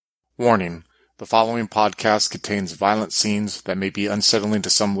Warning: the following podcast contains violent scenes that may be unsettling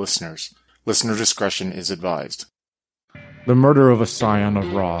to some listeners. Listener discretion is advised. The murder of a scion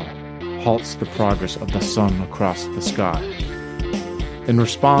of Ra halts the progress of the sun across the sky. In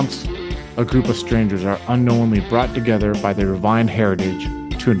response, a group of strangers are unknowingly brought together by their divine heritage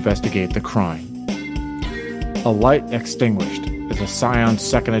to investigate the crime. A Light Extinguished is a Scion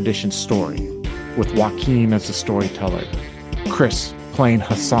 2nd Edition story, with Joaquin as the storyteller, Chris playing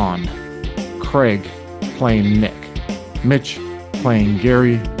Hassan, Craig playing Nick, Mitch playing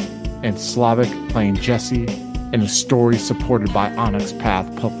Gary, and Slavic playing Jesse, in a story supported by Onyx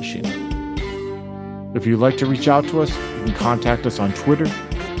Path Publishing. If you'd like to reach out to us, you can contact us on Twitter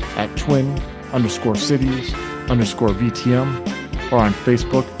at twin_cities_VTM or on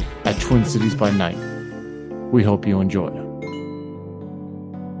Facebook at Twin Cities by Night. We hope you enjoy.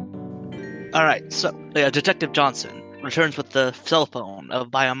 All right, so Detective Johnson returns with the cell phone of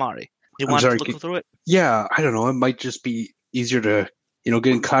Bayamari. You want to look through it? Yeah, I don't know. It might just be easier to, get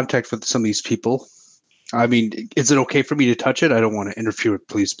in contact with some of these people. I mean, is it okay for me to touch it? I don't want to interfere with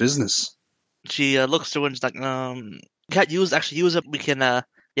police business. She looks through and she's like, can't use it. We can,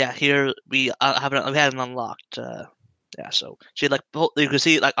 here we have it unlocked. So she you can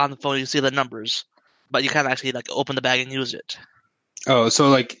see on the phone, you can see the numbers, but you can't actually open the bag and use it. Oh,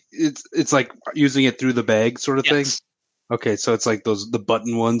 so it's like using it through the bag sort of thing? Okay, so it's like the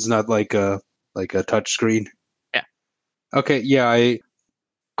button ones, not like a touch screen. Yeah. Okay, yeah,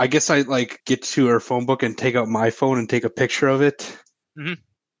 I guess I get to her phone book and take out my phone and take a picture of it. Mm-hmm.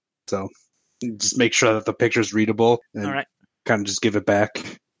 So just make sure that the picture's readable and all right. Kind of just give it back.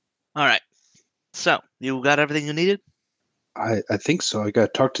 All right. So, you got everything you needed? I think so. I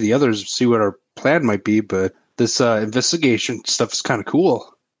got to talk to the others, see what our plan might be, but this investigation stuff is kind of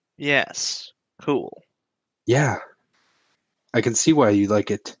cool. Yes. Cool. Yeah. I can see why you like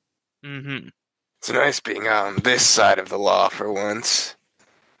it. Mm-hmm. It's nice being on this side of the law for once.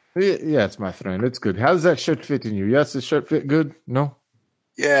 Yes, my friend, it's good. How does that shirt fit in you? Yes, the shirt fit good? No?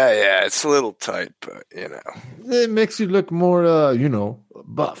 Yeah, it's a little tight, but, It makes you look more,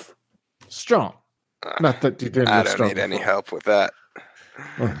 buff. Strong. Not that you didn't I look don't strong need any before. help with that.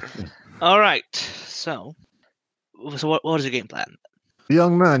 All right. So what is your game plan?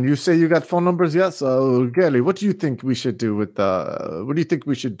 Young man, you say you got phone numbers? Yes. Gary, what do you think we should do with, what do you think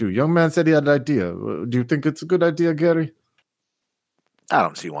we should do? Young man said he had an idea. Do you think it's a good idea, Gary? I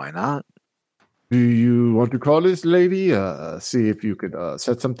don't see why not. Do you want to call this lady? See if you could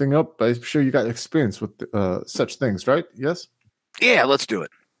set something up? I'm sure you got experience with such things, right? Yes? Yeah, let's do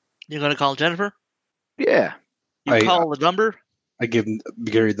it. You're going to call Jennifer? Yeah. You call the number? I give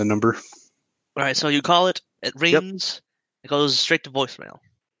Gary the number. All right, so you call it. It rings. Yep. It goes straight to voicemail.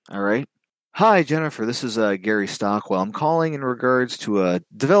 All right. Hi, Jennifer. This is Gary Stockwell. I'm calling in regards to a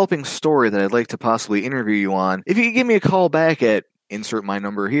developing story that I'd like to possibly interview you on. If you could give me a call back at insert my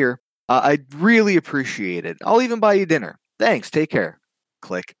number here, I'd really appreciate it. I'll even buy you dinner. Thanks. Take care.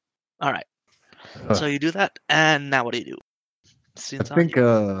 Click. All right. So you do that, and now what do you do? I think,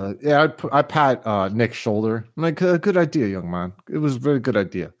 I pat Nick's shoulder. I'm like, good idea, young man. It was a very good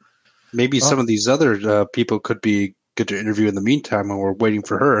idea. Maybe some of these other people could be good to interview in the meantime while we're waiting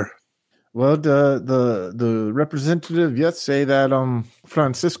for her. Well, the representative say that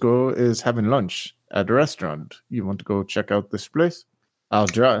Francisco is having lunch at a restaurant. You want to go check out this place? I'll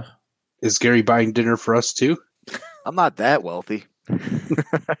drive. Is Gary buying dinner for us too? I'm not that wealthy. Maybe?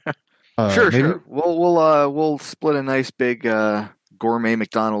 Sure. We'll split a nice big gourmet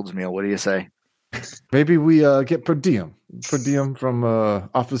McDonald's meal. What do you say? Maybe we get per diem from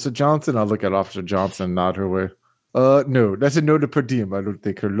Officer Johnson. I'll look at Officer Johnson, nod her way. No, that's a no to per diem. I don't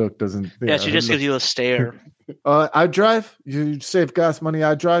think her look doesn't. Yeah, she just gives you a stare. I drive. You save gas money.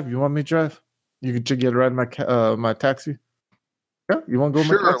 I drive. You want me to drive? You can get a ride in my taxi. Yeah, you want to go?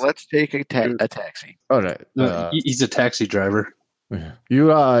 Sure, let's take a taxi. All right. He's a taxi driver.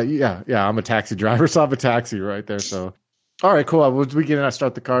 You I'm a taxi driver, so I have a taxi right there. So, all right, cool. We get in, I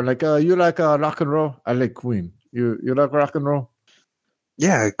start the car. Like, you like rock and roll? I like Queen. You like rock and roll?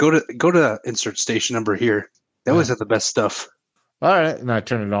 Yeah, go to insert station number here. They always have the best stuff. All right, and I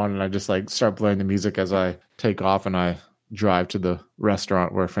turn it on and I just start playing the music as I take off and I drive to the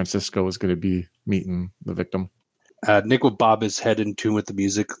restaurant where Francisco is going to be meeting the victim. Nick will bob his head in tune with the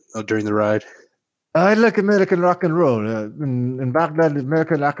music during the ride. I like American rock and roll. In Baghdad,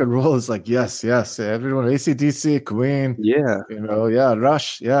 American rock and roll is like, yes. Everyone, AC/DC, Queen. Yeah.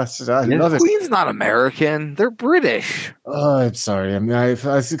 Rush. Yes, I love it. Queen's not American. They're British. Oh, I'm sorry. I mean, I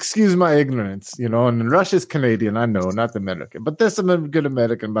excuse my ignorance, and Rush is Canadian. I know, not American. But there's some good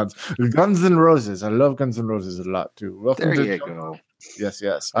American bands. Guns N' Roses. I love Guns N' Roses a lot, too. There you go. Yes,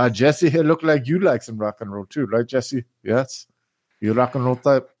 yes. Jesse, it looked like you like some rock and roll too, right, Jesse? Yes? You rock and roll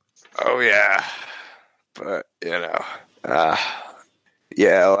type? Oh, yeah. But,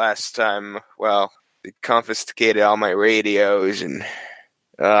 yeah, last time, well, they confiscated all my radios, and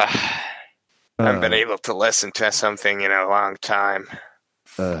I haven't been able to listen to something in a long time.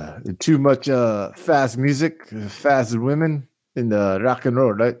 Too much fast music, fast women in the rock and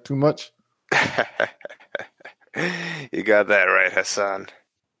roll, right? Too much? You got that right, Hassan.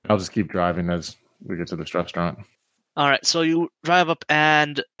 I'll just keep driving as we get to this restaurant. All right, so you drive up,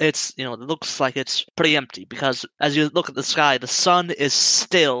 and it's it looks like it's pretty empty because as you look at the sky, the sun is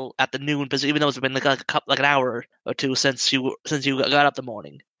still at the noon position, even though it's been like an hour or two since you got up the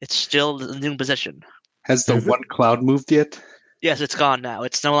morning. It's still the noon position. Has the one cloud moved yet? Yes, it's gone now.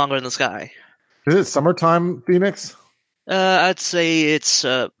 It's no longer in the sky. Is it summertime, Phoenix? I'd say it's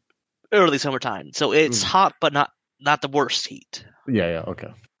early summertime, so it's hot, but not the worst heat. Yeah, okay.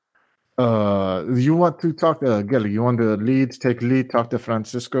 You want to talk to Gilly? You want to take lead, talk to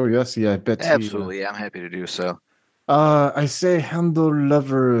Francisco? Yes, yeah, I bet. Absolutely, I'm happy to do so. I say handle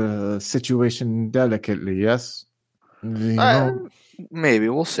lover situation delicately. Yes. Maybe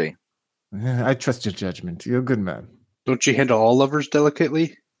we'll see. I trust your judgment. You're a good man. Don't you handle all lovers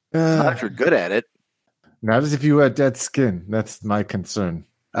delicately? Not if you're good at it. Not as if you had dead skin. That's my concern.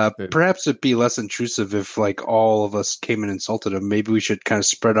 Perhaps it'd be less intrusive if, like, all of us came and insulted him. Maybe we should kind of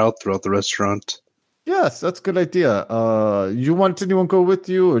spread out throughout the restaurant. Yes, that's a good idea. You want anyone go with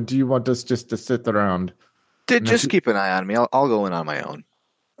you, or do you want us just to sit around? Just keep an eye on me. I'll go in on my own.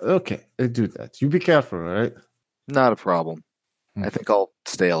 Okay, I do that. You be careful, all right? Not a problem. I think I'll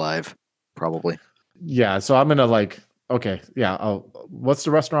stay alive, probably. Yeah, so I'm gonna okay, yeah. What's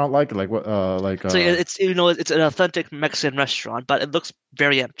the restaurant like? So it's it's an authentic Mexican restaurant, but it looks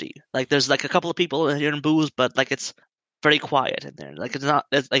very empty. Like there's like a couple of people here in booze, but like it's very quiet in there. Like it's not.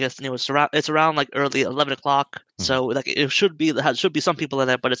 It's around like early 11 o'clock. So like it should be some people in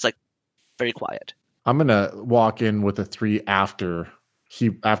there, but it's like very quiet. I'm gonna walk in with the 3 after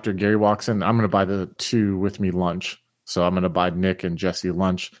Gary walks in. I'm gonna buy the 2 with me lunch. So I'm going to buy Nick and Jesse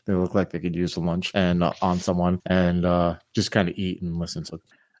lunch. They look like they could use the lunch and on someone and just kind of eat and listen. So,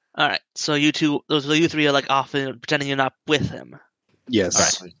 all right. So you 3 are like off and pretending you're not with him.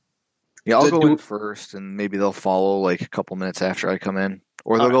 Yes. Right. Yeah, I'll go in first, and maybe they'll follow like a couple minutes after I come in,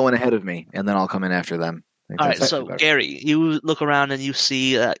 or they'll go in ahead of me, and then I'll come in after them. All right. So Gary, you look around and you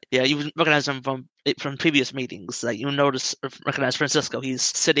see, you recognize him from previous meetings. Like you recognize Francisco. He's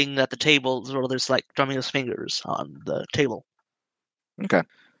sitting at the table where there's like drumming his fingers on the table. Okay.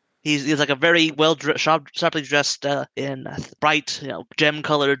 He's like a very sharply dressed in bright,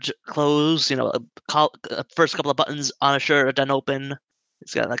 gem-colored clothes. First couple of buttons on a shirt done open.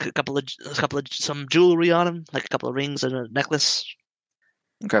 He's got like a couple of some jewelry on him, like a couple of rings and a necklace.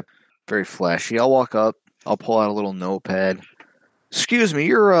 Okay. Very flashy. I'll walk up. I'll pull out a little notepad. Excuse me,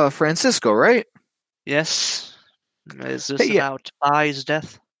 you're Francisco, right? Yes. Is this about Bai's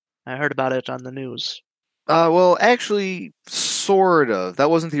death? I heard about it on the news. Well, actually, sort of.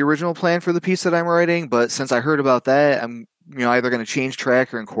 That wasn't the original plan for the piece that I'm writing, but since I heard about that, I'm either going to change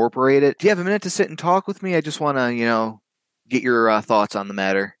track or incorporate it. Do you have a minute to sit and talk with me? I just want to, get your thoughts on the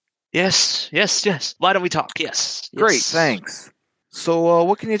matter. Yes. Why don't we talk? Yes. Great, thanks. So,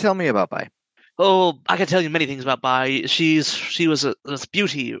 what can you tell me about Bai? Oh, I can tell you many things about Bai. She was a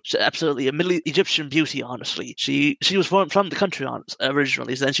beauty, absolutely a Middle Egyptian beauty. Honestly, she was from the country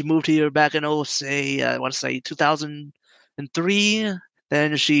originally. So then she moved here back in 2003.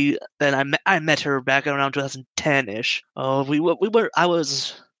 Then I met her back around 2010-ish. I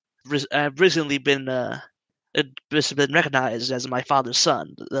was recently been recognized as my father's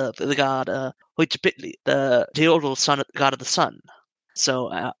son, the god Huitzilopochtli, the Teotl son, god of the sun.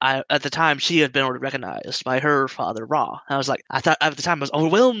 So at the time, she had been already recognized by her father, Ra. I thought at the time I was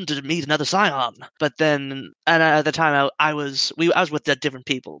overwhelmed to meet another scion. But then, and at the time I was with different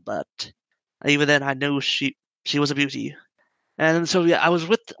people. But even then, I knew she was a beauty. And so I was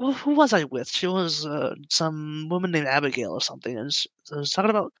with who was I with? She was some woman named Abigail or something. And I was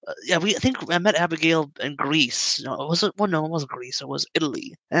talking about I think I met Abigail in Greece. Was it? Well, no, it wasn't Greece. It was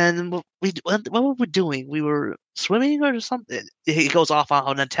Italy. And what were we doing? We were swimming or something. He goes off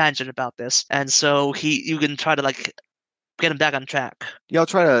on a tangent about this, and so you can try to get him back on track. Yeah, I'll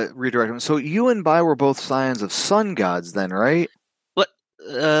try to redirect him. So you and Bai were both scions of sun gods, then, right? What?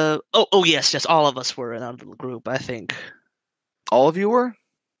 Yes. All of us were in our little group, I think. All of you were?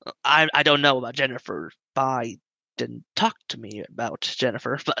 I don't know about Jennifer. Bai didn't talk to me about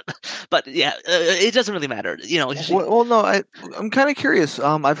Jennifer, but yeah, it doesn't really matter. Well, no, I'm kind of curious.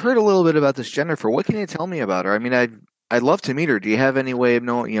 I've heard a little bit about this Jennifer. What can you tell me about her? I mean, I'd love to meet her. Do you have any way of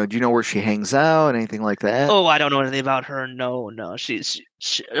knowing? Do you know where she hangs out, anything like that? Oh, I don't know anything about her. No.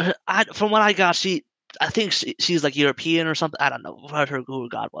 From what I got, I think she's like European or something. I don't know what who her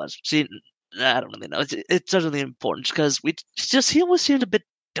god was. I don't really know. It's not really important because he always seemed a bit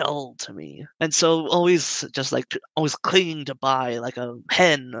dull to me, and so always clinging to Bai like a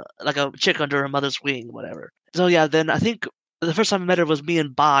hen, like a chick under her mother's wing, whatever. So yeah, then I think the first time I met her was me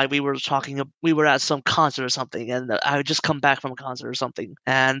and Bai. We were at some concert or something, and I had just come back from a concert or something,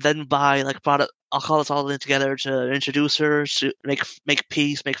 and then Bai like I'll call us all in together to introduce her, to make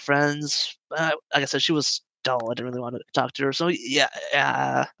peace, make friends. Like I said, she was dull. I didn't really want to talk to her. So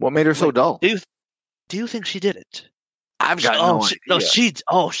yeah. What made her so dull? Do you think she did it? I've got no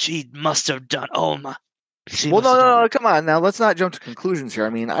idea. She must have done. Oh my. No, come on. Now, let's not jump to conclusions here. I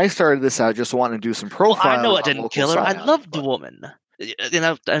mean, I started this out just wanting to do some profiles. Well, I know I didn't kill her. I loved the woman.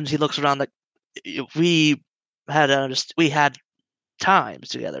 And he looks around like we had times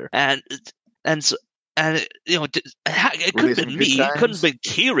together, and it could have been me. It couldn't have been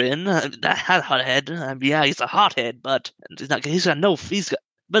Kieran. That hothead. Yeah, he's a hothead, but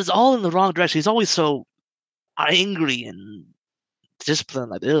but it's all in the wrong direction. He's always so angry and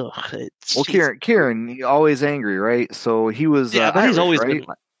disciplined. Like, Kieran, always angry, right? So he was. Yeah, but Irish, he's always right?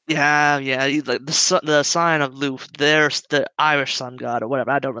 been. Yeah. He's like the sign of Luf. There's the Irish sun god or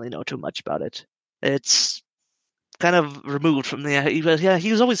whatever. I don't really know too much about it. It's kind of removed from the. He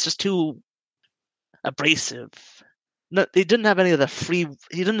was always just too abrasive. No, he didn't have any of the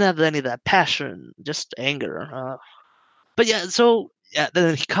He didn't have any of that passion, just anger. But yeah, so yeah,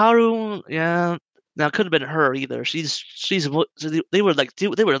 then Hikaru, yeah. Now it couldn't have been her either. They were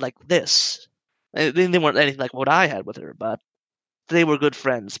like this. They weren't anything like what I had with her, but they were good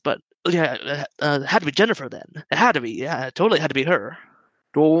friends. But yeah, it had to be Jennifer then. It had to be. Yeah, it totally had to be her.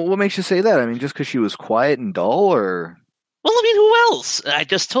 Well, what makes you say that? I mean, just because she was quiet and dull, or? Well, I mean, who else? I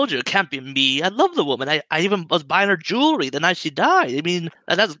just told you it can't be me. I love the woman. I even was buying her jewelry the night she died. I mean,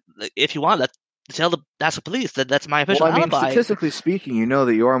 that's if you want that. That's the police. That's my official alibi. Statistically speaking, you know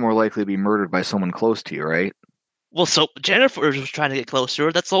that you are more likely to be murdered by someone close to you, right? Well, so Jennifer was trying to get close to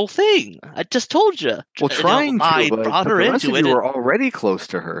her. That's the whole thing. I just told you. Well, I brought her into it. You were already close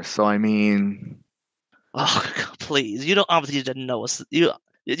to her, so I mean. Oh, please! You obviously didn't know us. You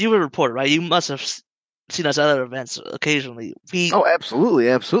were a reporter, right? You must have seen us at other events occasionally. Oh, absolutely.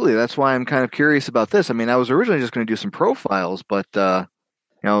 That's why I'm kind of curious about this. I mean, I was originally just going to do some profiles, but.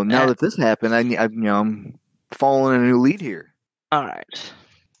 Now that this happened, I'm following a new lead here. All right.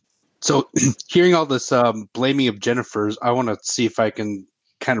 So, hearing all this blaming of Jennifer's, I want to see if I can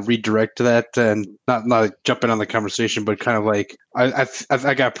kind of redirect to that and not jump in on the conversation, but kind of like I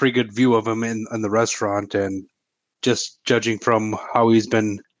got a pretty good view of him in the restaurant, and just judging from how he's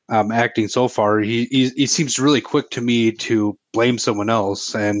been acting so far, he seems really quick to me to blame someone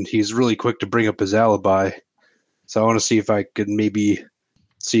else, and he's really quick to bring up his alibi. So I want to see if I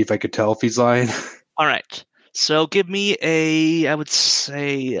could tell if he's lying. All right. So give me I would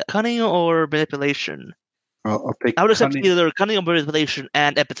say, cunning or manipulation. I'll take I would accept either cunning or manipulation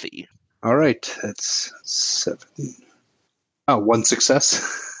and empathy. All right. That's 7. Oh, 1 success.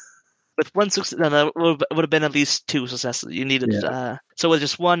 With 1 success, that would have been at least 2 successes. You needed. Yeah. So with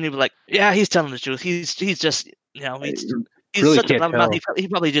just 1, you'd be like, yeah, he's telling the truth. He's just, he's really such a loudmouth. He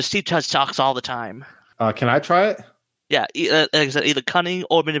probably just talks all the time. Can I try it? Yeah, like I said, either cunning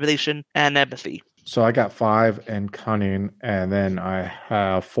or manipulation and empathy. So I got 5 in cunning, and then I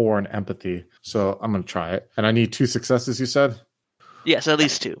have 4 in empathy. So I'm going to try it. And I need 2 successes, you said? Yes, at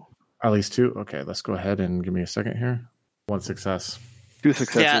least 2. At least 2? Okay, let's go ahead and give me a second here. 1 success. 2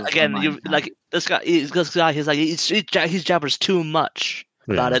 successes. Yeah, again, you like this guy. He's like he's jabbers too much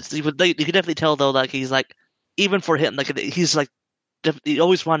about it. You can definitely tell though, like he's like, even for him, like he's like. He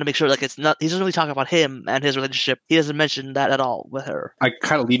always wanted to make sure, like, it's not. He doesn't really talk about him and his relationship. He doesn't mention that at all with her. I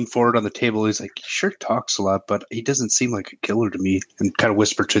kind of lean forward on the table. He's like, he sure talks a lot, but he doesn't seem like a killer to me. And kind of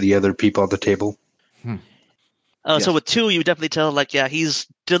whisper to the other people at the table. Yes. So with 2, you definitely tell, like, yeah, he's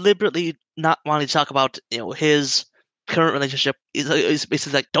deliberately not wanting to talk about his current relationship. He's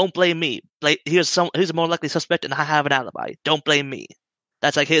basically like, don't blame me. Like, here's a more likely suspect, and I have an alibi. Don't blame me.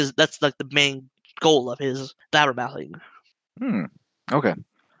 That's like the main goal of his blabbermouthing. Okay.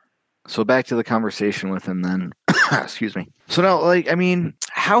 So back to the conversation with him then. Excuse me. So now, like, I mean,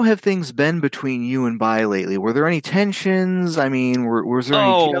 how have things been between you and Bai lately? Were there any tensions? I mean, was there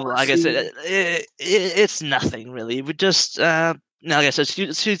any jealousy? Like I said, it's nothing really. We just, like I said,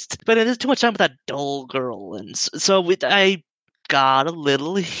 she's spending too much time with that dull girl. And so I got a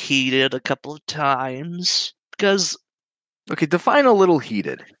little heated a couple of times because... Okay, define a little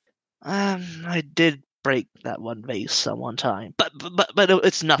heated. I did break that one vase at one time, but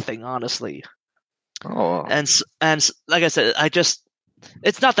it's nothing, honestly. Oh, And like I said,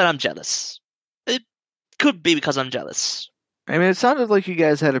 it's not that I'm jealous. It could be because I'm jealous. I mean, it sounded like you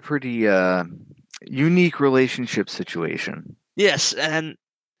guys had a pretty unique relationship situation. Yes, and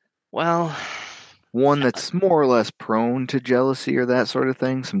well, One that's more or less prone to jealousy or that sort of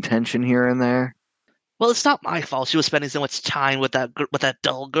thing. Some tension here and there. well, it's not my fault. She was spending so much time with that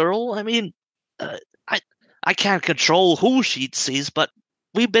dull girl. I mean, I can't control who she sees, but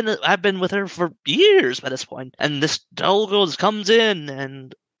I've been with her for years by this point, and this dull girl just comes in,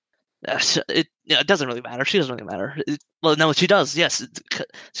 and it doesn't really matter. She doesn't really matter. Well, no, she does. Yes,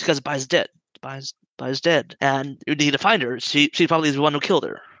 because Bai's dead. Bai's dead, and you need to find her. She probably is the one who killed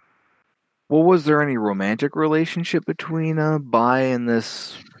her. Well, was there any romantic relationship between Bai and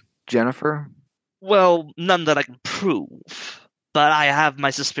this Jennifer? Well, none that I can prove, but I have my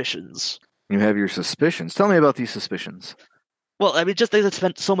suspicions. You have your suspicions. Tell me about these suspicions. Well, I mean, just they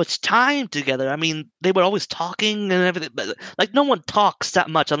spent so much time together. I mean, they were always talking and everything. But, like, no one talks that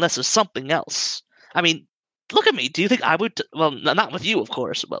much unless there's something else. I mean, look at me. Do you think I would? Well, not with you, of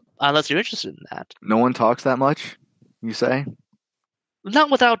course. But unless you're interested in that. No one talks that much, you say? Not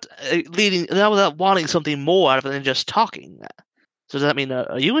without not without wanting something more out of it than just talking. So does that mean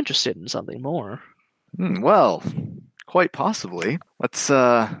are you interested in something more? Well, quite possibly. Let's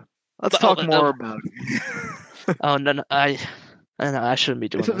talk more about. Oh no, I shouldn't be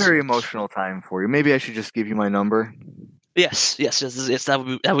doing. It's a very emotional time for you. Maybe I should just give you my number. Yes.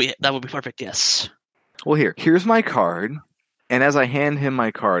 That would be perfect. Yes. Well, here's my card, and as I hand him my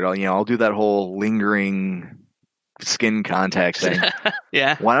card, I'll do that whole lingering skin contact thing.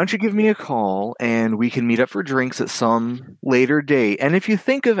 Yeah. Why don't you give me a call and we can meet up for drinks at some later date? And if you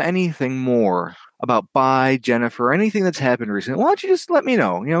think of anything more about Bai, Jennifer, anything that's happened recently, why don't you just let me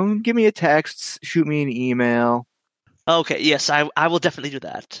know? Give me a text, shoot me an email. Okay, yes, I will definitely do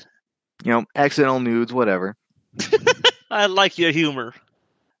that. Accidental nudes, whatever. I like your humor.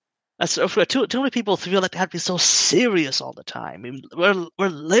 Too many people feel like they have to be so serious all the time. I mean, we're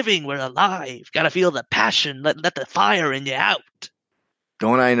living, we're alive. Gotta feel the passion, let the fire in you out.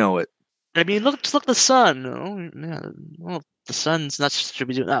 Don't I know it? I mean, look at the sun. Oh, yeah, well, the sun's not should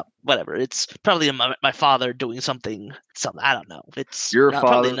be doing whatever. It's probably my father doing something. I don't know. It's your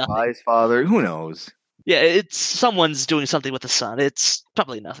father, Bai's father. Who knows? Yeah, it's someone's doing something with the sun. It's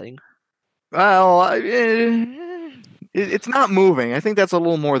probably nothing. Well, it's not moving. I think that's a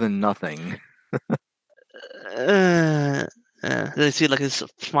little more than nothing. They see like his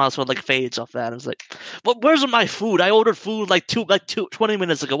smile sort of like fades off that. And it's like, well, where's my food? I ordered food like 20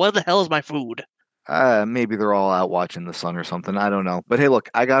 minutes ago. Where the hell is my food? Maybe they're all out watching the sun or something. I don't know. But hey, look,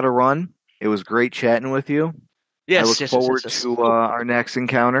 I gotta run. It was great chatting with you. Yes, I look forward to our next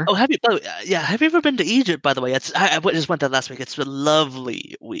encounter. Oh, have you? Have you ever been to Egypt? By the way, I just went there last week. It's a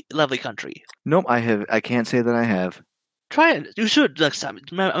lovely country. Nope, I can't say that I have. Try it. You should next time.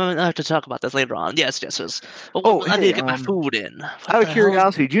 I have to talk about this later on. Yes. Well, I need to get my food in. Out of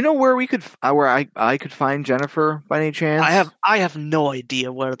curiosity, do you know where I could find Jennifer by any chance? I have no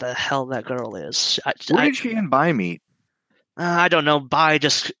idea where the hell that girl is. Where did she and Bai meet? I don't know. Bai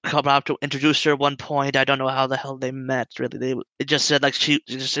just come up to introduce her at one point. I don't know how the hell they met. Really, it just said like she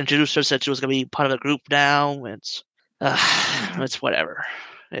just introduced her, said she was gonna be part of the group now. It's whatever.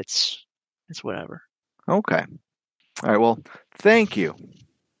 It's whatever. Okay. All right. Well, thank you.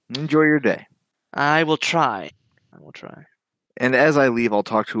 Enjoy your day. I will try. And as I leave, I'll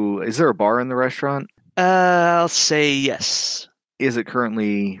talk to. Is there a bar in the restaurant? I'll say yes. Is it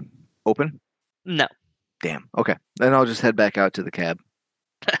currently open? No. Damn. Okay. Then I'll just head back out to the cab.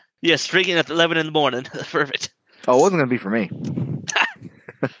 Yes, drinking at 11 in the morning. Perfect. Oh, it wasn't going to be for me.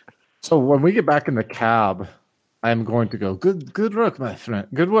 So when we get back in the cab, I'm going to go, good work, my friend.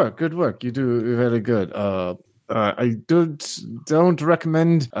 Good work. You do very good. I don't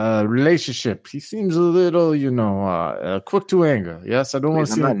recommend relationship. He seems a little, quick to anger. Yes, I don't want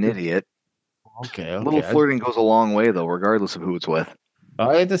to see. I'm not an idiot. Okay. A little flirting goes a long way, though, regardless of who it's with.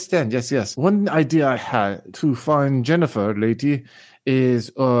 I understand. Yes. One idea I had to find Jennifer, lady,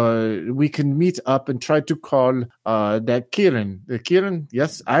 is we can meet up and try to call that Kieran. The Kieran,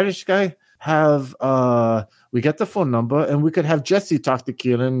 yes, Irish guy. We get the phone number and we could have Jesse talk to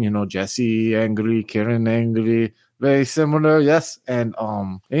Kieran. Jesse angry, Kieran angry, very similar. Yes, and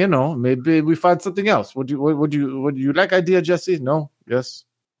maybe we find something else. Would you like idea, Jesse? No. Yes.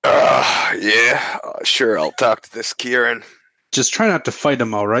 Yeah. Sure. I'll talk to this Kieran. Just try not to fight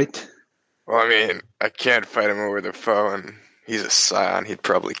him, all right? Well, I mean, I can't fight him over the phone. He's a scion. He'd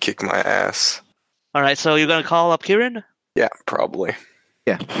probably kick my ass. All right, so you're going to call up Kieran? Yeah, probably.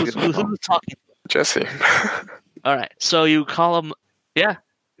 Yeah. Who's talking? Jesse. All right. So you call him. Yeah.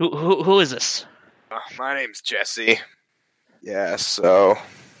 Who is this? My name's Jesse. Yeah. So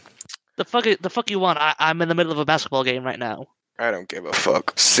The fuck you want? I'm in the middle of a basketball game right now. I don't give a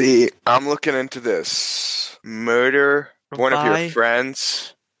fuck. See, I'm looking into this murder. One of your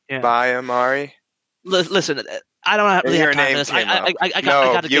friends, by Amari. Listen, I don't really have time for this. I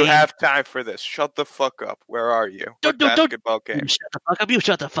got a game. You have time for this. Shut the fuck up. Where are you? What basketball game? Shut the fuck up. You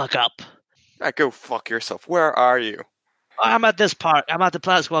shut the fuck up. Go fuck yourself. Where are you? I'm at this park. I'm at the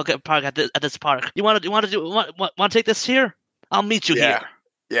basketball park at this park. You want to take this here? I'll meet you here.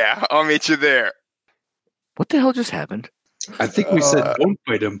 Yeah, I'll meet you there. What the hell just happened? I think we said don't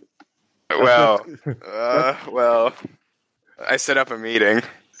fight him. Well, I set up a meeting.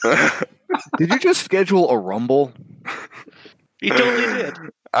 Did you just schedule a rumble? You totally did.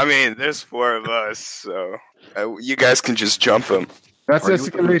 I mean, there's 4 of us, so you guys can just jump him. That's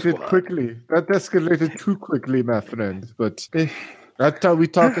escalated quickly. That escalated too quickly, my friend. But that's how we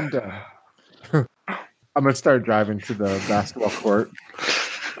talk him down. I'm going to start driving to the basketball court.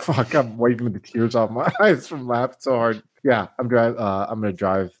 Fuck, I'm wiping the tears off my eyes from laughing so hard. Yeah, I'm going to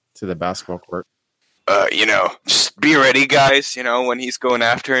drive to the basketball court. Just be ready, guys. When he's going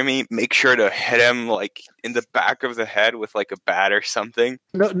after me, make sure to hit him like in the back of the head with like a bat or something.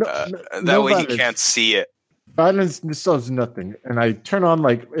 That way he can't see it. Violence does nothing, and I turn on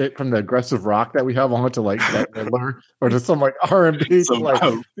like it from the aggressive rock that we have on to like Bette Midler or to some like R&B,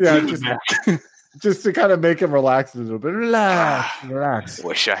 just to kind of make him relax a little bit. Relax.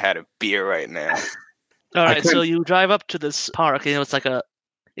 Wish I had a beer right now. All right, so you drive up to this park, and it's like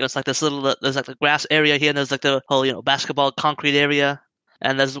this little there's like the grass area here, and there's like the whole basketball concrete area,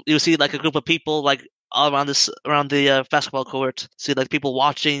 and you see like a group of people like all around the basketball court. See like people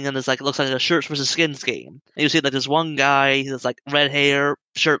watching, and there's like it looks like a shirts versus skins game. And you see like this one guy, he's like red hair,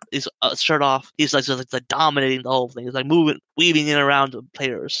 shirt off. He's like just like dominating the whole thing. He's like weaving in around the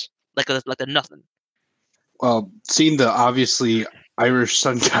players like a nothing. Well, seeing the obviously Irish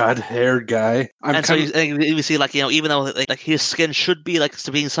sun god haired guy, you see like even though like his skin should be like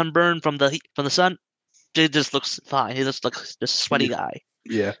being sunburned from the sun, it just looks fine. He just looks just sweaty guy.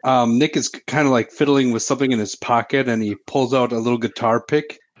 Yeah. Nick is kind of like fiddling with something in his pocket, and he pulls out a little guitar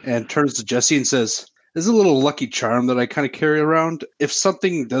pick and turns to Jesse and says, "This is a little lucky charm that I kind of carry around. If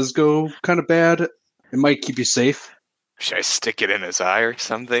something does go kind of bad, it might keep you safe." Should I stick it in his eye or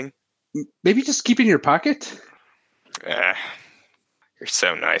something? Maybe just keep it in your pocket? You're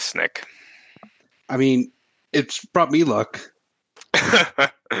so nice, Nick. I mean, it's brought me luck.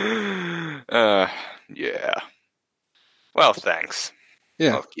 Yeah. Well, thanks.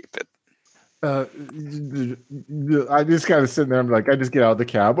 Yeah. I'll keep it. I just kind of sitting there. I'm like, I just get out of the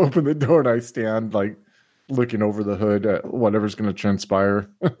cab, open the door, and I stand like looking over the hood at whatever's going to transpire.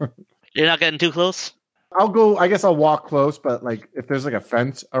 You're not getting too close? I'll go. I guess I'll walk close, but like if there's like a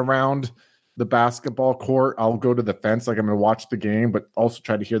fence around the basketball court, I'll go to the fence. Like I'm going to watch the game, but also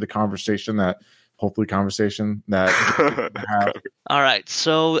try to hear the conversation that have. All right.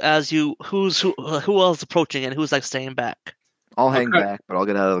 So who else is approaching and who's like staying back? I'll hang back, but I'll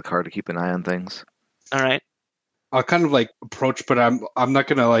get out of the car to keep an eye on things. All right. I'll kind of like approach, but I'm not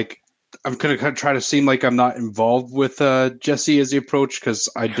gonna like. I'm gonna kind of try to seem like I'm not involved with Jesse as he approach because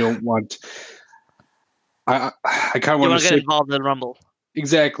I don't want. I kind of want to get involved in the rumble.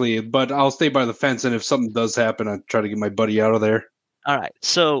 Exactly, but I'll stay by the fence, and if something does happen, I'll try to get my buddy out of there. All right,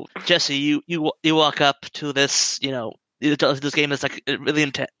 so Jesse, you walk up to this, this game is like really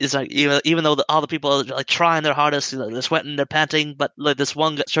intense. It's like even though all the people are like trying their hardest, they're sweating, they're panting, but like this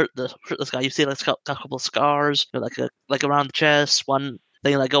one shirtless guy, you see like got a couple of scars, like around the chest, one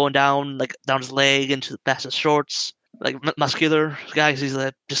thing like going down his leg into past his shorts. Like muscular guys, he's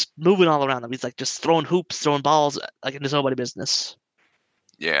like just moving all around them. He's like just throwing hoops, throwing balls, like it's nobody business.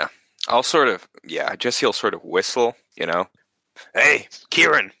 Yeah, Jesse will sort of whistle, Hey,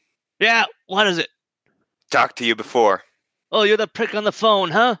 Kieran. Yeah, what is it? Talked to you before. Oh, you're the prick on the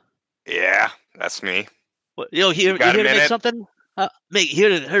phone, huh? Yeah, that's me. What, here to make something? Here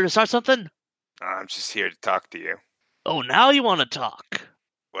to start something? I'm just here to talk to you. Oh, now you want to talk?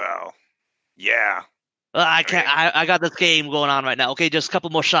 Well, yeah. I can't. I got this game going on right now. Okay, just a couple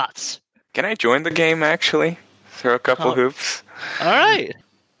more shots. Can I join the game, actually? Throw a couple hoops? All right.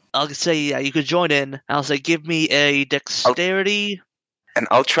 I'll say, you could join in. I'll say, give me a dexterity. And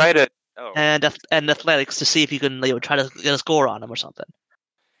I'll try to... Oh. And athletics to see if you can try to get a score on them or something.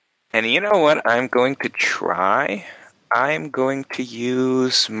 And you know what I'm going to try? I'm going to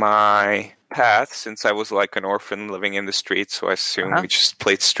use my path since I was like an orphan living in the streets, so I assume we just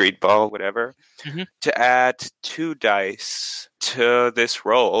played street ball, whatever. To add 2 dice to this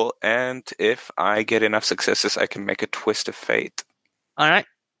roll, and if I get enough successes, I can make a twist of fate. All right.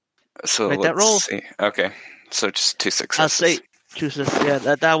 So make let's that roll. see. Okay, so just 2 successes. I'll say 2 successes.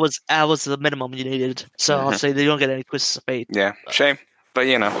 Yeah, that was the minimum you needed. So I'll say they don't get any twists of fate. Yeah, shame, but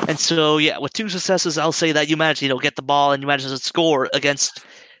you know. And so with 2 successes, I'll say that you managed to get the ball and you managed to score against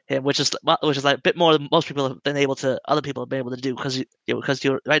him, which is like a bit more than most people have been able to. Other people have been able to do because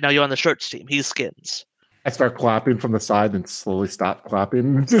you're right now you're on the shirts team. He's skins. I start clapping from the side and slowly stop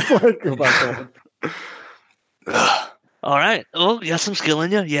clapping. Just like go back on. All right. Oh, you got some skill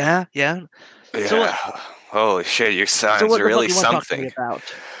in you. Yeah. So holy shit, your son's really something.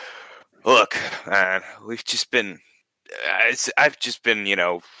 Look, man, we've just been. I've just been,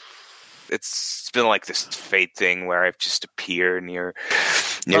 it's been like this fate thing where I've just appeared near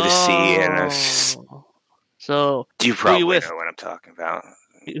the sea, and so you probably know what I'm talking about.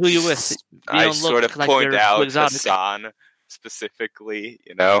 Who you with? I sort of point out Hassan specifically,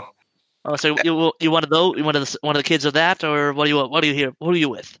 Oh, so you one of those? You one of the kids of that, or what do you want? What do you hear? Who are you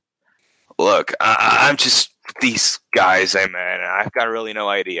with? Look, I'm just these guys I met. I've got really no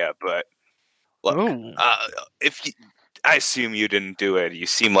idea, but look, I assume you didn't do it. You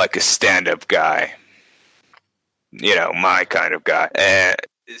seem like a stand-up guy. My kind of guy.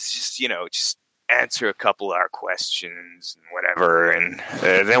 It's just, just answer a couple of our questions and whatever, and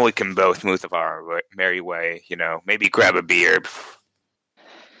then we can both move our merry way. Maybe grab a beer,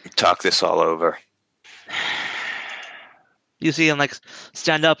 talk this all over. You see him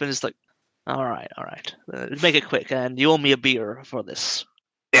stand up and just all right. Make it quick, and you owe me a beer for this.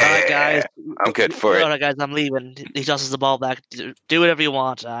 Yeah, all right, guys. I'm good for it. All right, guys, I'm leaving. He tosses the ball back. Do whatever you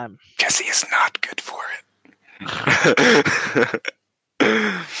want. Jesse is not good for it.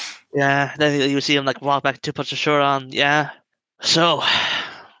 Yeah, then you see him walk back to put the shirt on. Yeah. So,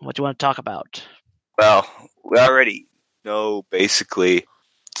 what do you want to talk about? Well, we already know basically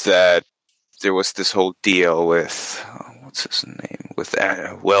that there was this whole deal with what's his name, with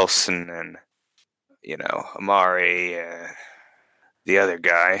Wilson and Amari. The other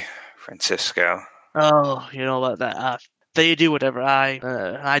guy, Francisco. Oh, you know about that. They do whatever.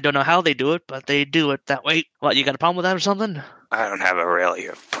 I don't know how they do it, but they do it that way. What, you got a problem with that or something? I don't have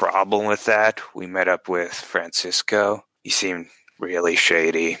a problem with that. We met up with Francisco. He seemed really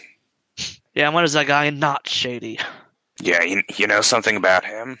shady. Yeah, and what is that guy not shady? Yeah, you know something about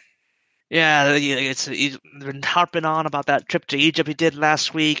him? Yeah, he's been harping on about that trip to Egypt he did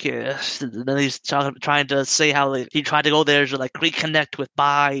last week. Then he's trying to say how he tried to go there to reconnect with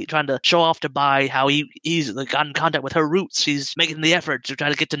Bai, trying to show off to Bai how he's got in contact with her roots. He's making the effort to try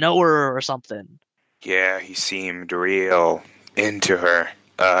to get to know her or something. Yeah, he seemed real into her.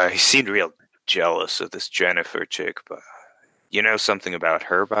 He seemed real jealous of this Jennifer chick, but you know something about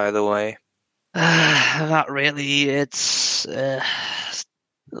her, by the way? Not really. It's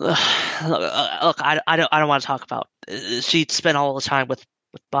look, I don't want to talk about. She spent all the time with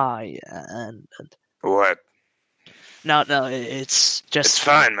Bai and what? No, it's just. It's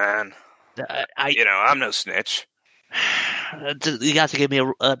fine, man. I'm no snitch. You got to give me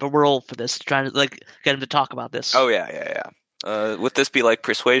a roll for this, trying to get him to talk about this. Oh yeah. Would this be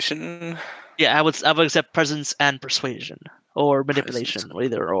persuasion? Yeah, I would accept presence and persuasion or manipulation,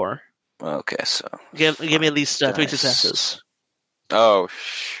 either or. Okay, so give me at least 3 successes. Oh,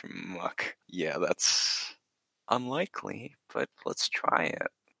 schmuck. Yeah, that's unlikely, but let's try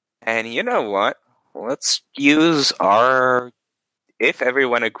it. And you know what? Let's use if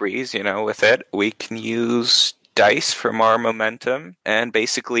everyone agrees, with it, we can use dice from our momentum and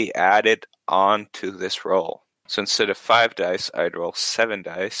basically add it onto this roll. So instead of 5 dice, I'd roll 7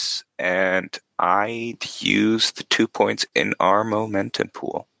 dice, and I'd use the 2 points in our momentum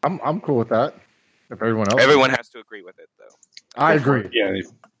pool. I'm cool with that. If everyone has to agree with it, though. I agree.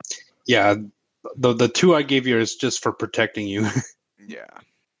 Yeah. The 2 I gave you is just for protecting you. Yeah.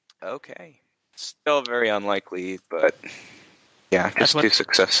 Okay. Still very unlikely, but yeah, just 2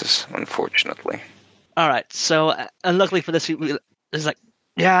 successes, unfortunately. All right. So, unluckily for this, it's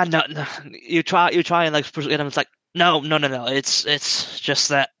yeah, no. You try and persuade him. It's no. It's just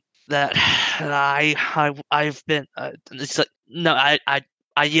that I've been. It's no.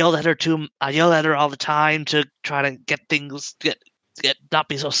 I yelled at her I yelled at her all the time to try to get things get not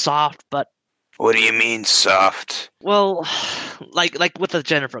be so soft. But what do you mean soft? Well, like with the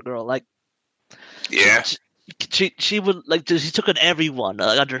Jennifer girl, yeah. She would she took on everyone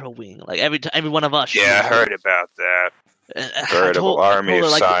under her wing, every one of us. Yeah, I heard about that. Veritable army of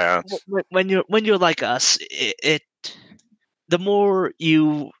science. When you're like us, the more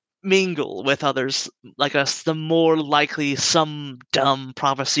you mingle with others like us, the more likely some dumb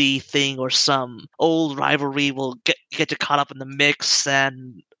prophecy thing or some old rivalry will get you caught up in the mix,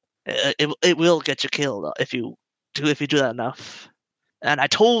 and it will get you killed if you do that enough. And I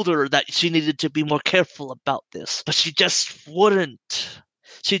told her that she needed to be more careful about this, but she just wouldn't.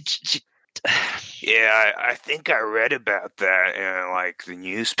 She Yeah, I think I read about that in like the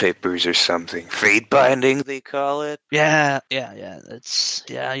newspapers or something. Fate binding, they call it. yeah. It's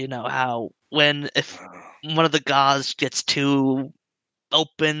you know how if one of the gods gets too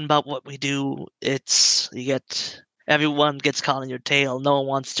open about what we do, everyone gets caught in your tail. No one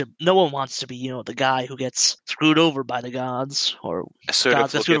wants to be, the guy who gets screwed over by the gods, or I sort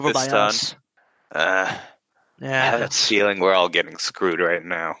gods of get look screwed at over this by done. us. I have that feeling we're all getting screwed right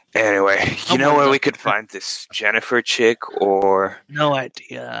now. Anyway, you Oh know my where God. we could find this Jennifer chick, or No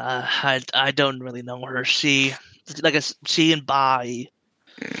idea. I don't really know her. She and Bai,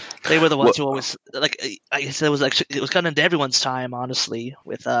 they were the ones who always I guess it was kind of into everyone's time, honestly.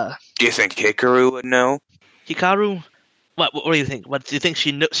 With do you think Hikaru would know? Hikaru, what do you think? What do you think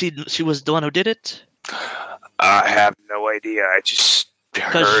she was the one who did it? I have no idea. I just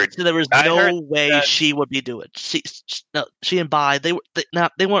heard. Because there was I no heard way that- she would be doing it. She and Bai, they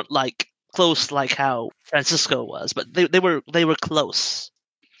weren't like close like how Francisco was, but they were close.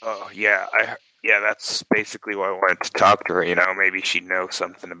 Oh yeah, that's basically why I wanted to talk to her. You know, maybe she'd know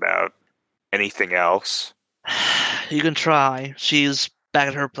something about anything else. You can try. She's back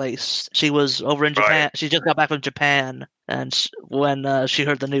at her place. She was over in Japan. Right. She just got back from Japan, and when she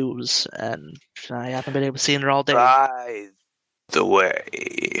heard the news, and I haven't been able to see her all day. By the way,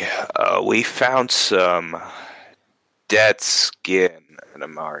 we found some dead skin in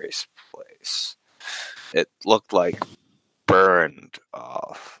Amari's place. It looked like burned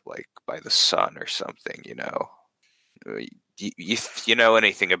off, like by the sun or something. You know, you know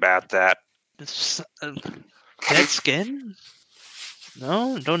anything about that? It's, dead skin?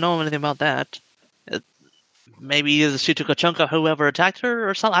 No, don't know anything about that. Maybe she took a chunk of whoever attacked her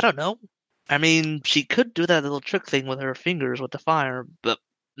or something. I don't know. I mean, she could do that little trick thing with her fingers with the fire, but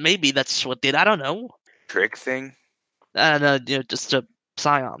maybe that's what did. I don't know. Trick thing? And just a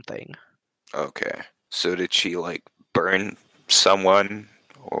scion thing. Okay. So did she like burn someone,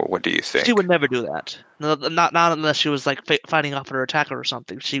 or what do you think? She would never do that. No, not unless she was like fighting off her attacker or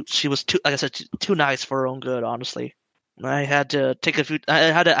something. She was too, like I said, too nice for her own good. Honestly, I had to take a few. I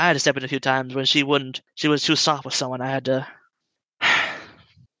had to step in a few times when she wouldn't. She was too soft with someone. I had to.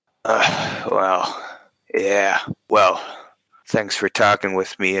 Well, yeah. Well, thanks for talking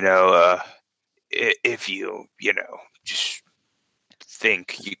with me. You know, if you just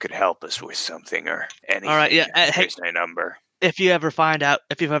think you could help us with something or anything, All right, yeah. here's my number. If you ever find out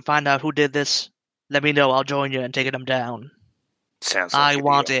who did this, let me know. I'll join you in taking them down. Sounds like I a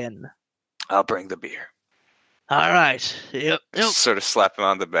want deal. in. I'll bring the beer. All right. Yep. Sort of slap him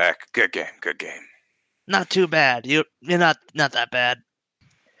on the back. Good game. Good game. Not too bad. You're not that bad.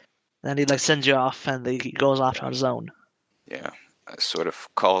 Then he sends you off, and he goes off on his own. Yeah. I sort of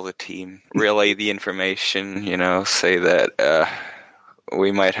call the team, relay the information. You know, say that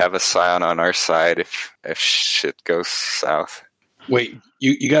we might have a scion on our side if shit goes south. Wait,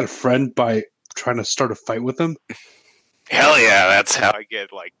 you got a friend by trying to start a fight with him? Hell yeah, that's how I get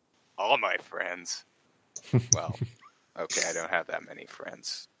all my friends. Well, okay, I don't have that many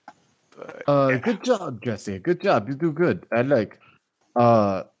friends. But yeah. Good job, Jesse. Good job. You do good. I like.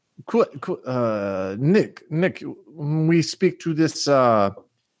 Nick, when we speak to this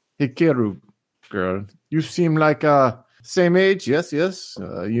Hikaru girl, you seem like same age. Yes.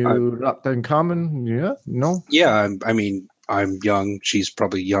 You lot in common. Yeah. No. Yeah, I'm young. She's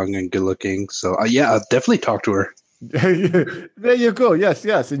probably young and good looking. So yeah, I'll definitely talk to her. There you go.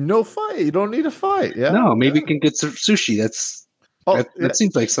 Yes. And no fight. You don't need a fight. Yeah. No, maybe we can get some sushi. That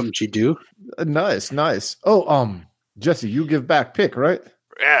seems like something she'd do. Nice. Oh, Jesse, you give back pick, right?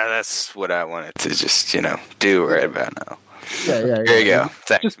 Yeah, that's what I wanted to just, do right about now. Yeah. Here you go.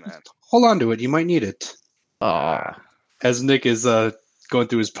 Thanks, man. Hold on to it. You might need it. Ah. As Nick is going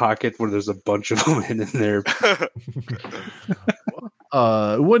through his pocket where there's a bunch of them in there.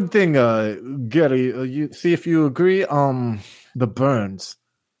 One thing, Gary, you see if you agree. The burns.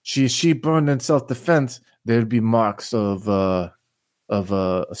 She burned in self-defense. There'd be marks of a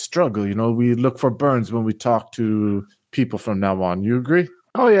struggle. We look for burns when we talk to people from now on. You agree?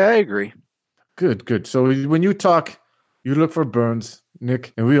 Oh yeah, I agree. Good. So when you talk, you look for burns,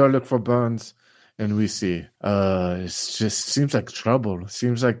 Nick, and we all look for burns, and we see. It just seems like trouble. It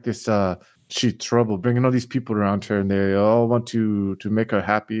seems like this. She trouble bringing all these people around her, and they all want to make her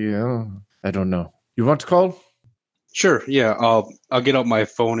happy. I don't know. You want to call? Sure. Yeah. I'll get out my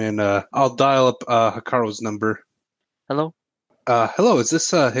phone and I'll dial up Hikaru's number. Hello? Hello. Is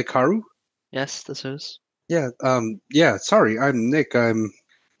this Hikaru? Yes, this is. Yeah. Yeah. Sorry. I'm Nick.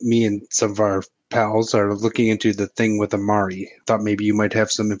 Me and some of our pals are looking into the thing with Amari. Thought maybe you might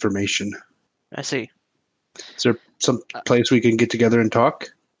have some information. I see. Is there some place we can get together and talk?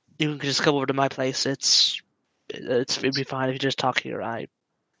 You can just come over to my place. It'd be fine if you just talk here. I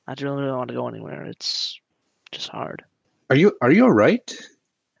don't really want to go anywhere. It's just hard. Are you all right?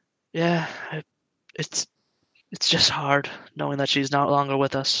 Yeah, it's just hard knowing that she's no longer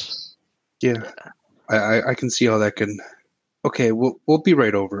with us. Yeah. I can see how that can. Okay, we'll be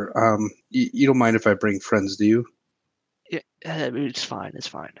right over. You don't mind if I bring friends, do you? Yeah, it's fine. It's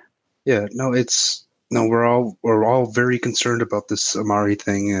fine. Yeah, no, we're all very concerned about this Amari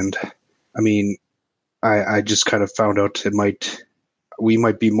thing, and I mean, I just kind of found out we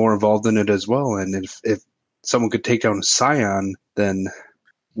might be more involved in it as well, and if someone could take down a Scion, then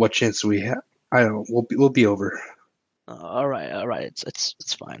what chance do we have? I don't. We'll be over. All right.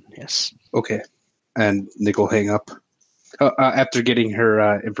 It's fine. Yes. Okay, and Nick will hang up after getting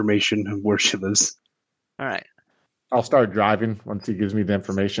her information of where she lives. All right. I'll start driving once he gives me the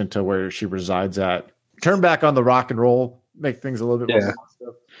information to where she resides at. Turn back on the rock and roll, make things a little bit more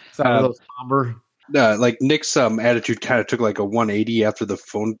positive. Sound a little somber. Like Nick's attitude kind of took like a 180 after the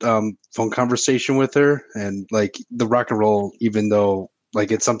phone conversation with her, and like the rock and roll, even though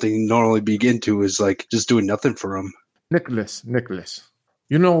like it's something you normally begin to, is like just doing nothing for him. Nicholas,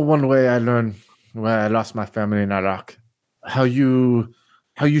 you know one way I learned when I lost my family in Iraq, how you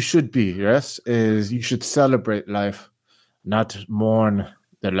should be, yes, is you should celebrate life, not mourn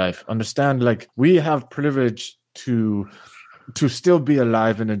the life. Understand, like we have privilege to still be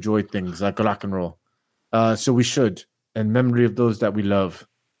alive and enjoy things like rock and roll. So we should, in memory of those that we love.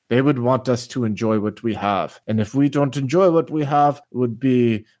 They would want us to enjoy what we have. And if we don't enjoy what we have, it would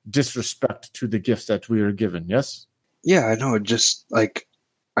be disrespect to the gifts that we are given, yes? Yeah, I know. It just like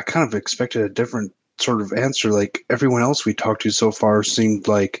I kind of expected a different sort of answer. Like everyone else we talked to so far seemed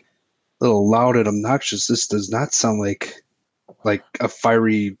like a little loud and obnoxious. This does not sound like a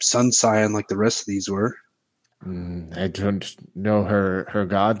fiery sun scion like the rest of these were. I don't know her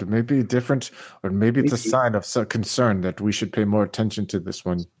god. Maybe different, or maybe it's a sign of some concern that we should pay more attention to this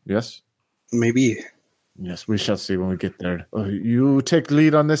one. Yes? Maybe. Yes, we shall see when we get there. You take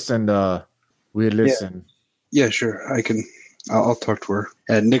lead on this, and we listen. Yeah, sure. I'll talk to her.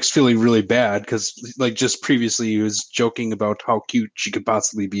 And Nick's feeling really bad because, like, just previously he was joking about how cute she could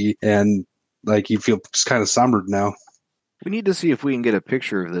possibly be, and like he feels kind of sombered now. We need to see if we can get a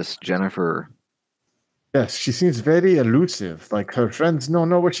picture of this Jennifer. Yes, she seems very elusive. Like her friends don't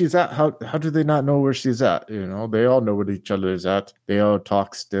know where she's at. How do they not know where she's at? You know, they all know where each other is at. They all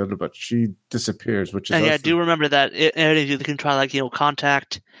talk still, but she disappears, which is. And yeah, do remember that you can try like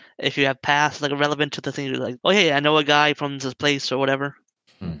contact if you have past like relevant to the thing. You're like, oh hey, I know a guy from this place or whatever.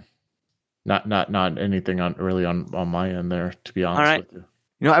 Not anything on my end there, to be honest with you.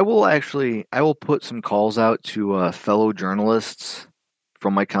 You know, I will put some calls out to fellow journalists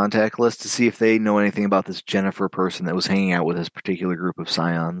from my contact list to see if they know anything about this Jennifer person that was hanging out with this particular group of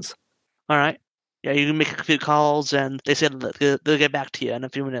Scions. All right. Yeah, you can make a few calls, and they said they'll get back to you in a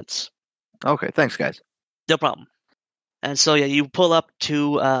few minutes. Okay, thanks, guys. No problem. And so, yeah, you pull up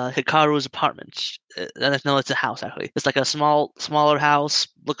to Hikaru's apartment. No, it's a house, actually. It's like a smaller house.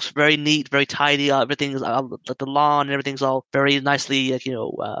 Looks very neat, very tidy. Everything's like the lawn and everything's all very nicely,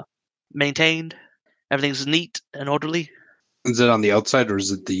 maintained. Everything's neat and orderly. Is it on the outside or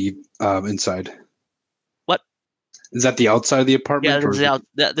is it the inside? What? Is that the outside of the apartment? Yeah,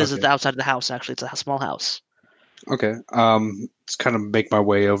 this is the outside of the house, actually. It's a small house. Okay. Just kind of make my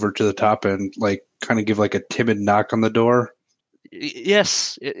way over to the top and like kind of give like a timid knock on the door.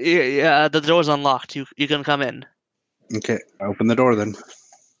 Yes. Yeah, the door's unlocked. You can come in. Okay. I open the door then.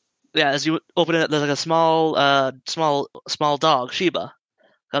 Yeah, as you open it, there's like a small dog, Shiba.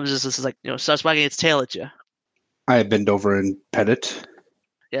 Comes just like starts wagging its tail at you. I bend over and pet it.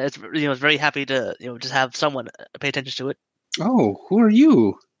 Yeah, it's it's very happy to just have someone pay attention to it. Oh, who are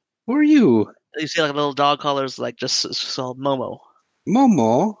you? Who are you? You see like a little dog collar's like just called Momo.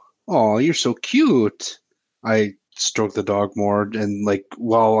 Momo? Oh, you're so cute. I stroke the dog more and like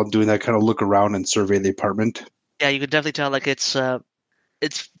while I'm doing that kind of look around and survey the apartment. Yeah, you can definitely tell like it's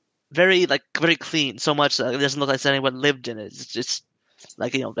very very clean. So much it doesn't look like anyone lived in it. It's just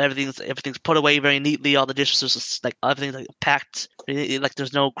like everything's put away very neatly. All the dishes are just, like everything's like packed. Like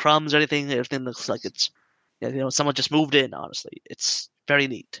there's no crumbs or anything. Everything looks like it's someone just moved in. Honestly, it's very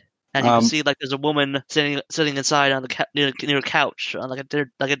neat. And you can see like there's a woman sitting inside on the near a couch on like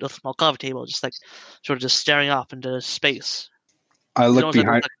a small coffee table, just like sort of just staring off into space. I look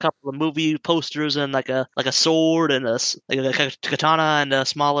behind. Like a couple of movie posters and like a sword and a katana and a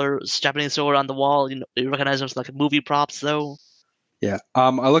smaller Japanese sword on the wall. You recognize them as like movie props, though. Yeah.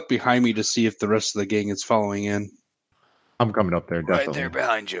 I look behind me to see if the rest of the gang is following in. I'm coming up there, definitely. Right there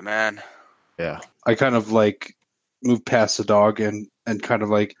behind you, man. Yeah. I kind of like move past the dog and kind of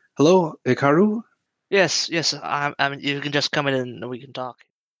like, hello, Hikaru? Yes. I mean, you can just come in and we can talk.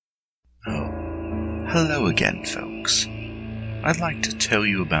 Oh, hello again, folks. I'd like to tell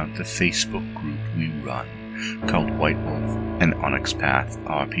you about the Facebook group we run called White Wolf and Onyx Path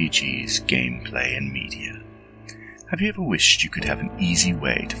RPGs, Gameplay and Media. Have you ever wished you could have an easy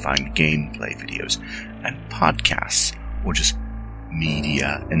way to find gameplay videos and podcasts, or just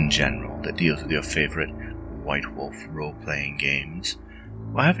media in general that deals with your favorite White Wolf role-playing games?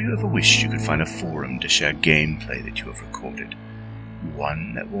 Or have you ever wished you could find a forum to share gameplay that you have recorded?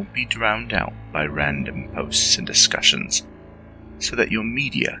 One that won't be drowned out by random posts and discussions, so that your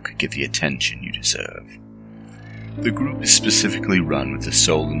media could get the attention you deserve. The group is specifically run with the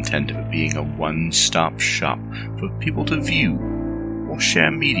sole intent of it being a one-stop shop for people to view or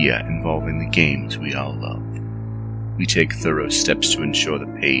share media involving the games we all love. We take thorough steps to ensure the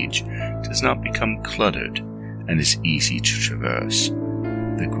page does not become cluttered and is easy to traverse.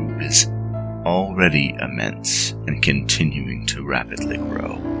 The group is already immense and continuing to rapidly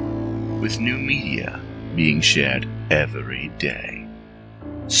grow, with new media being shared every day.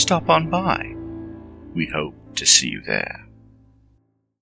 Stop on by. We hope to see you there.